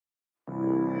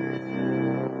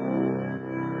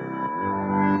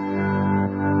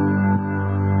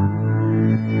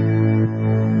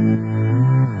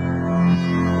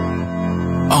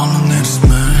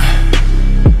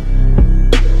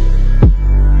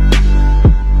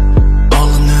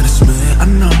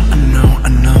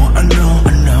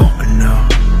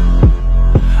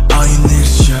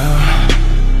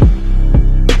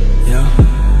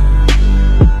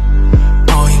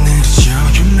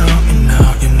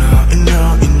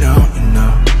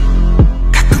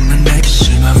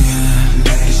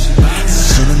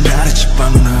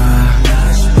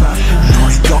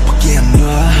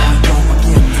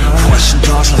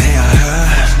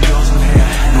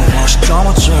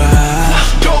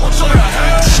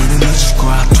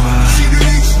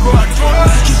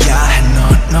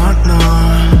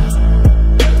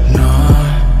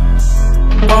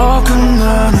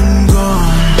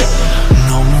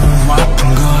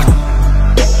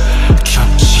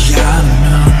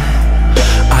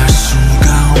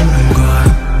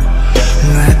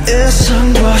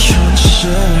사실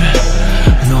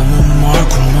너무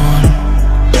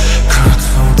멀구먼.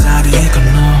 그래도 다리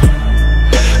건너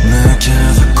내게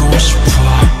닿고 싶어.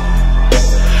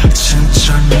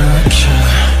 진짜 내게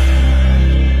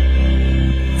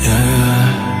yeah.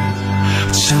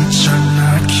 진짜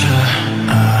내게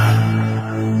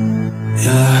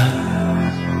yeah.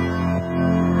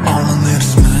 All I need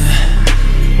is me.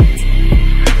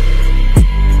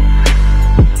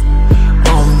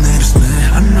 All I need is me.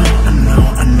 I know, I know,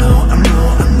 I know, I know,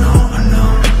 I know, I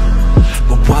know.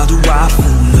 But why do I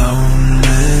feel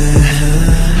lonely?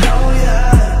 Oh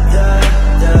yeah, yeah,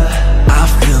 yeah. I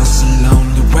feel so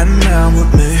lonely when I'm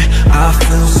with me. I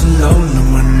feel so lonely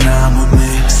when I'm with me.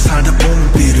 살다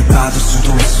보면 비를 받을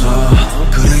수도 있어.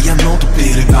 그래야 너도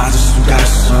비를 받을 수가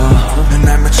있어.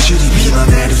 맨날 며칠이 비가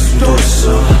내릴 수도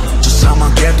있어. 저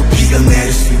사막에도 비가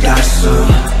내릴 수가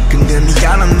있어. 근데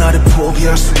미안한 나를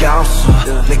포기할 수가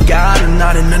없어. 내가 아는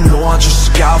날에 난 놓아줄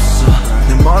수가 없어.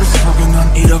 내 머릿속에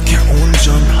난 이렇게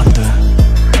온전한데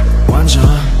완전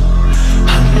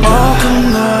한데.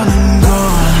 어긋나는